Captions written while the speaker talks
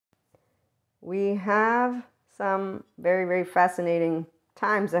We have some very, very fascinating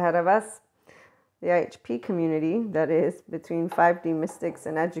times ahead of us. The IHP community, that is, between 5D mystics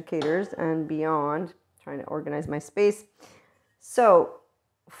and educators and beyond, trying to organize my space. So,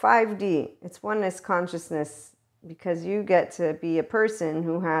 5D, it's oneness consciousness, because you get to be a person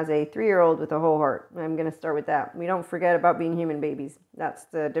who has a 3-year-old with a whole heart. I'm going to start with that. We don't forget about being human babies. That's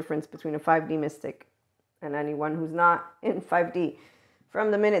the difference between a 5D mystic and anyone who's not in 5D. From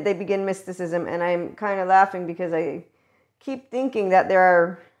the minute they begin mysticism, and I'm kind of laughing because I keep thinking that there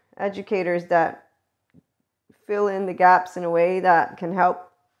are educators that fill in the gaps in a way that can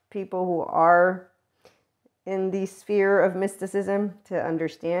help people who are in the sphere of mysticism to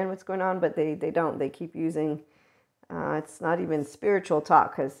understand what's going on, but they don't. They keep using, it's not even spiritual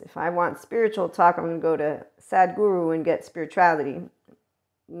talk, because if I want spiritual talk, I'm going to go to Sadhguru and get spirituality,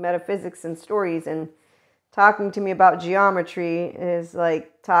 metaphysics and stories, and talking to me about geometry is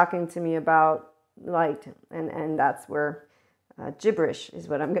like talking to me about light, and that's where gibberish is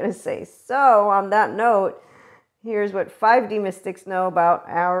what I'm going to say. So on that note, here's what 5D mystics know about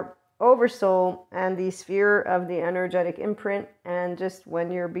our oversoul and the sphere of the energetic imprint. And just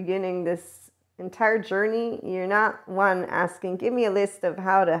when you're beginning this entire journey, you're not one asking, give me a list of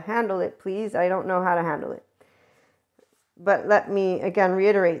how to handle it, please. I don't know how to handle it. But let me again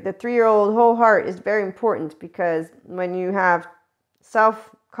reiterate, the 3-year-old whole heart is very important, because when you have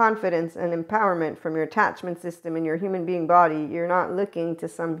self-confidence and empowerment from your attachment system in your human being body, you're not looking to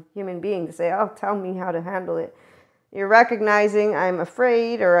some human being to say, oh, tell me how to handle it. You're recognizing, I'm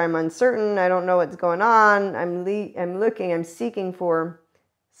afraid, or I'm uncertain, I don't know what's going on, I'm seeking for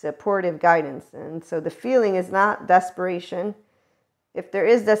supportive guidance. And so the feeling is not desperation. If there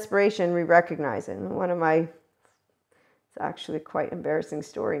is desperation, we recognize it. And it's actually quite embarrassing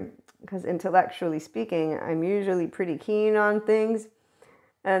story, because intellectually speaking, I'm usually pretty keen on things.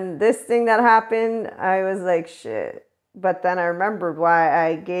 And this thing that happened, I was like, shit. But then I remembered why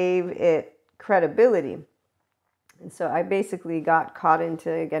I gave it credibility. And so I basically got caught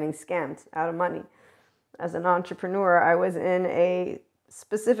into getting scammed out of money. As an entrepreneur, I was in a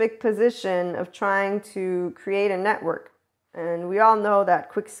specific position of trying to create a network. And we all know that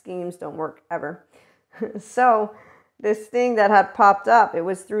quick schemes don't work ever. So this thing that had popped up, it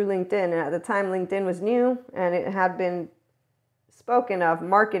was through LinkedIn. And at the time, LinkedIn was new, and it had been spoken of,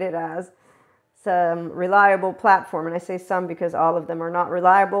 marketed as some reliable platform. And I say some because all of them are not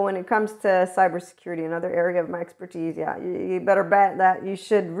reliable when it comes to cybersecurity, another area of my expertise. Yeah, you better bet that you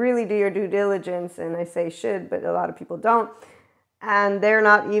should really do your due diligence. And I say should, but a lot of people don't. And they're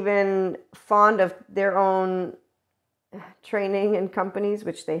not even fond of their own training in companies,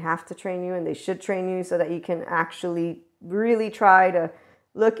 which they have to train you, and they should train you so that you can actually really try to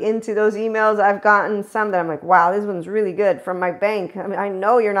look into those emails. I've gotten some that I'm like, wow, this one's really good, from my bank. I mean, I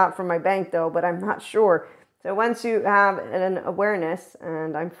know you're not from my bank though, but I'm not sure. So once you have an awareness,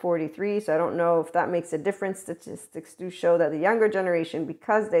 and I'm 43, so I don't know if that makes a difference. Statistics do show that the younger generation,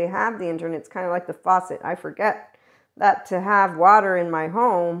 because they have the internet, it's kind of like the faucet. I forget that to have water in my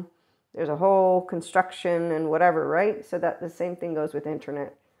home, there's a whole construction and whatever, right? So that the same thing goes with internet.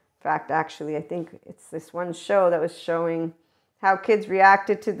 In fact, actually, I think it's this one show that was showing how kids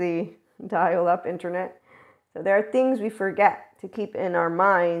reacted to the dial-up internet. So there are things we forget to keep in our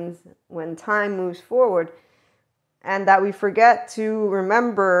minds when time moves forward, and that we forget to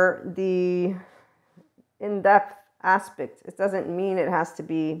remember the in-depth aspect. It doesn't mean it has to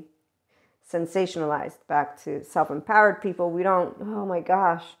be sensationalized. Back to self-empowered people, we don't, oh my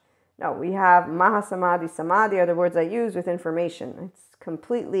gosh. No, we have Mahasamadhi, Samadhi are the words I use with information. It's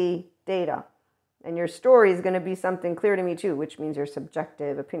completely data. And your story is going to be something clear to me too, which means your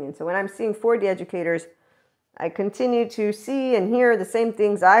subjective opinion. So when I'm seeing 4D educators, I continue to see and hear the same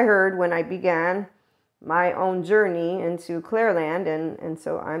things I heard when I began my own journey into Clairland. And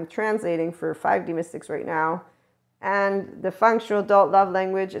so I'm translating for 5D mystics right now. And the functional adult love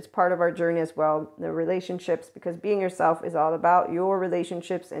language, it's part of our journey as well. The relationships, because being yourself is all about your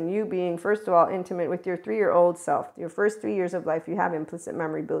relationships and you being, first of all, intimate with your 3-year-old self. Your first 3 years of life, you have implicit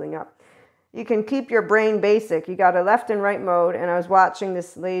memory building up. You can keep your brain basic. You got a left and right mode. And I was watching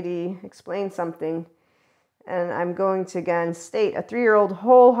this lady explain something. And I'm going to again state, a 3-year-old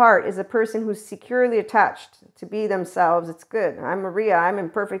whole heart is a person who's securely attached to be themselves. It's good. I'm Maria. I'm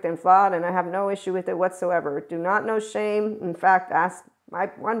imperfect and flawed, and I have no issue with it whatsoever. Do not know shame. In fact, ask my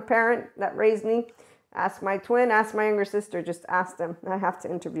one parent that raised me, ask my twin, ask my younger sister, just ask them. I have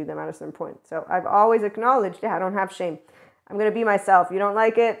to interview them at a certain point. So I've always acknowledged, yeah, I don't have shame. I'm going to be myself. You don't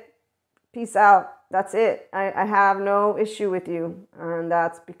like it? Peace out. That's it. I have no issue with you. And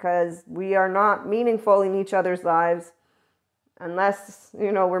that's because we are not meaningful in each other's lives. unless,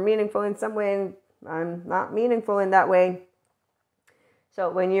 we're meaningful in some way, and I'm not meaningful in that way. So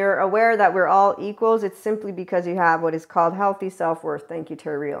when you're aware that we're all equals, it's simply because you have what is called healthy self-worth. Thank you,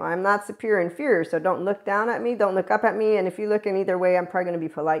 Terry Real. I'm not superior, inferior, so don't look down at me, don't look up at me, and if you look in either way, I'm probably going to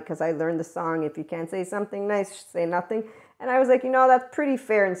be polite because I learned the song, if you can't say something nice, say nothing. And I was like, that's pretty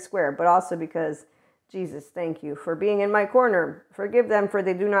fair and square, but also because, Jesus, thank you for being in my corner. Forgive them for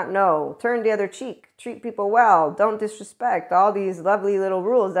they do not know. Turn the other cheek. Treat people well. Don't disrespect. All these lovely little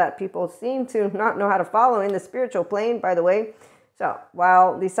rules that people seem to not know how to follow in the spiritual plane, by the way. So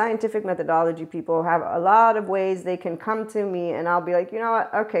while the scientific methodology people have a lot of ways they can come to me, and I'll be like, you know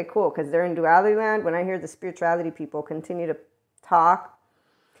what? Okay, cool. Because they're in duality land. When I hear the spirituality people continue to talk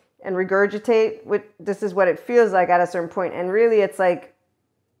and regurgitate, this is what it feels like at a certain point. And really, it's like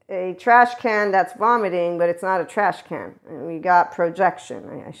a trash can that's vomiting, but it's not a trash can. And we got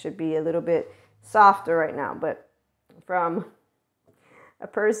projection. I should be a little bit softer right now, but from a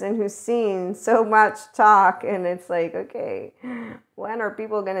person who's seen so much talk, and it's like, okay, when are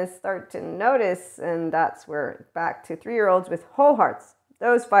people going to start to notice? And that's where, back to 3-year-olds with whole hearts,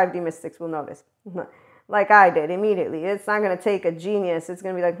 those 5D mystics will notice, like I did immediately. It's not going to take a genius. It's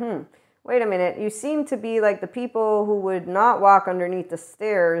going to be like, wait a minute, you seem to be like the people who would not walk underneath the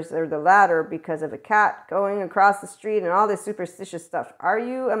stairs or the ladder because of a cat going across the street and all this superstitious stuff. Are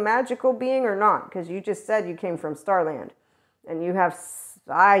you a magical being or not? Because you just said you came from Starland and you have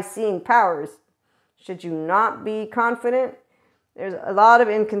eye-seeing powers. Should you not be confident? There's a lot of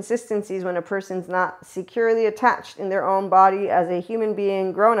inconsistencies when a person's not securely attached in their own body as a human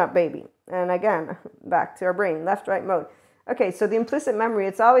being, grown-up baby. And again, back to our brain, left-right mode. Okay, so the implicit memory,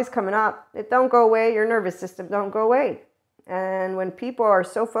 it's always coming up. It don't go away. Your nervous system don't go away. And when people are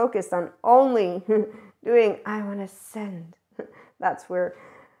so focused on only doing, I want to send, that's where,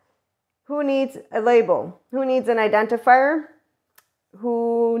 who needs a label? Who needs an identifier?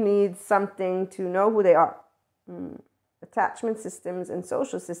 Who needs something to know who they are? Attachment systems and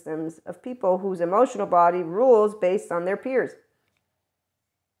social systems of people whose emotional body rules based on their peers.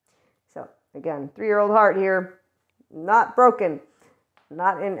 So again, 3-year-old heart here, not broken,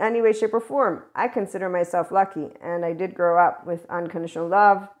 not in any way, shape, or form. I consider myself lucky, and I did grow up with unconditional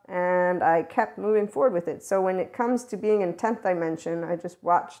love, and I kept moving forward with it. So when it comes to being in 10th dimension, I just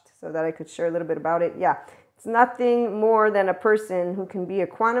watched so that I could share a little bit about it. Yeah. It's nothing more than a person who can be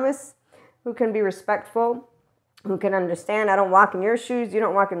equanimous, who can be respectful, who can understand. I don't walk in your shoes. You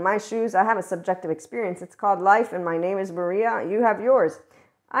don't walk in my shoes. I have a subjective experience. It's called life, and my name is Maria. You have yours.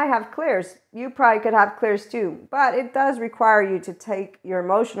 I have Claire's. You probably could have Claire's too. But it does require you to take your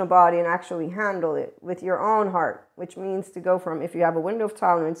emotional body and actually handle it with your own heart, which means to go from, if you have a window of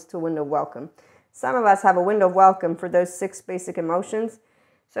tolerance, to a window of welcome. Some of us have a window of welcome for those 6 basic emotions.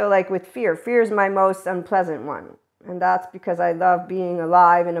 So like with fear is my most unpleasant one. And that's because I love being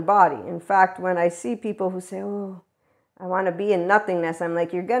alive in a body. In fact, when I see people who say, oh, I want to be in nothingness, I'm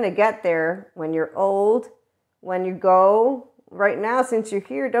like, you're going to get there when you're old, when you go. Right now, since you're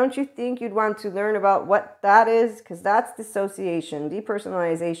here, don't you think you'd want to learn about what that is? Because that's dissociation,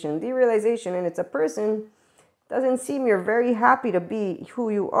 depersonalization, derealization, and it's a person. Doesn't seem you're very happy to be who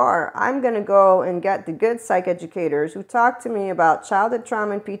you are. I'm going to go and get the good psych educators who talk to me about childhood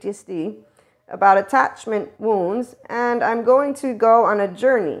trauma and PTSD, about attachment wounds, and I'm going to go on a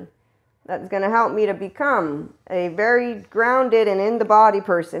journey that's going to help me to become a very grounded and in the body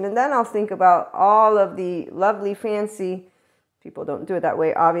person. And then I'll think about all of the lovely, fancy, people don't do it that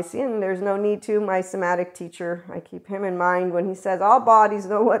way, obviously, and there's no need to. My somatic teacher, I keep him in mind when he says all bodies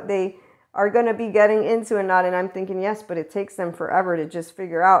know what they are going to be getting into and not. And I'm thinking, yes, but it takes them forever to just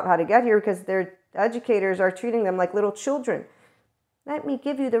figure out how to get here because their educators are treating them like little children. Let me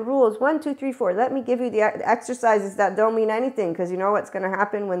give you the rules. 1, 2, 3, 4. Let me give you the exercises that don't mean anything, because you know what's going to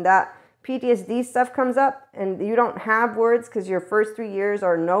happen when that PTSD stuff comes up and you don't have words because your first 3 years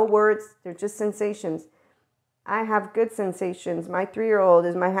are no words. They're just sensations. I have good sensations. My 3-year-old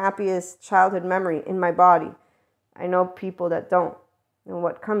is my happiest childhood memory in my body. I know people that don't. And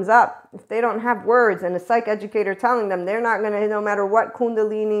what comes up, if they don't have words and a psych educator telling them they're not going to, no matter what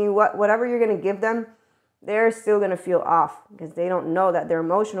kundalini, whatever you're going to give them, they're still going to feel off because they don't know that their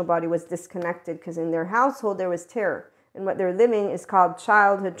emotional body was disconnected because in their household there was terror. And what they're living is called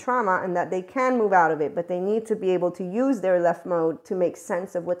childhood trauma, and that they can move out of it, but they need to be able to use their left mode to make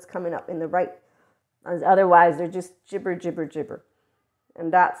sense of what's coming up in the right. Otherwise, they're just gibber, gibber, gibber.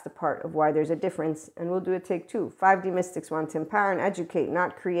 And that's the part of why there's a difference. And we'll do a take 2. 5D mystics want to empower and educate,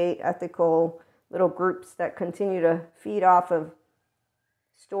 not create ethical little groups that continue to feed off of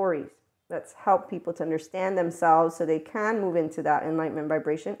stories. Let's help people to understand themselves so they can move into that enlightenment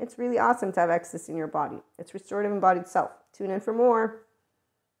vibration. It's really awesome to have ecstasy in your body. It's restorative embodied self. Tune in for more.